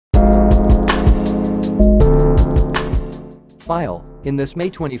File. In this May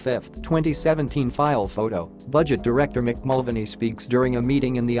 25, 2017 file photo, Budget Director Mick Mulvaney speaks during a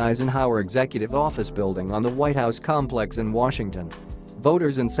meeting in the Eisenhower Executive Office Building on the White House complex in Washington.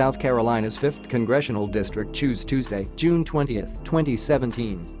 Voters in South Carolina's 5th Congressional District choose Tuesday, June 20,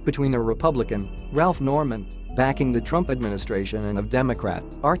 2017, between a Republican, Ralph Norman, backing the Trump administration, and of Democrat,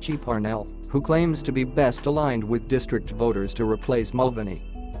 Archie Parnell, who claims to be best aligned with district voters to replace Mulvaney.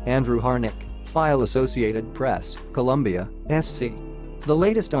 Andrew Harnik, File Associated Press, Columbia, SC. The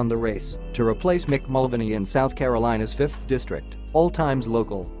latest on the race to replace Mick Mulvaney in South Carolina's 5th District, all-times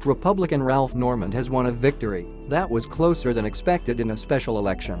local, Republican Ralph Norman has won a victory that was closer than expected in a special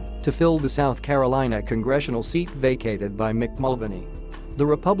election to fill the South Carolina congressional seat vacated by Mick Mulvaney. The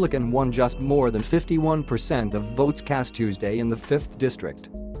Republican won just more than 51% of votes cast Tuesday in the 5th District.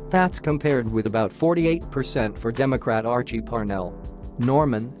 That's compared with about 48% for Democrat Archie Parnell.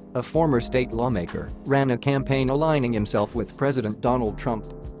 Norman, a former state lawmaker, ran a campaign aligning himself with President Donald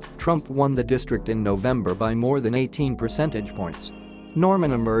Trump. Trump won the district in November by more than 18 percentage points.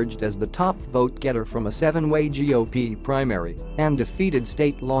 Norman emerged as the top vote-getter from a 7-way GOP primary and defeated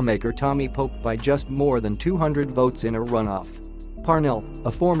state lawmaker Tommy Pope by just more than 200 votes in a runoff. Parnell,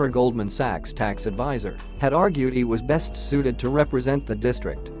 a former Goldman Sachs tax advisor, had argued he was best suited to represent the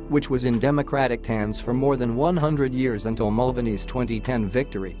district, which was in Democratic hands for more than 100 years until Mulvaney's 2010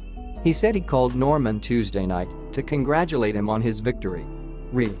 victory. He said he called Norman Tuesday night to congratulate him on his victory.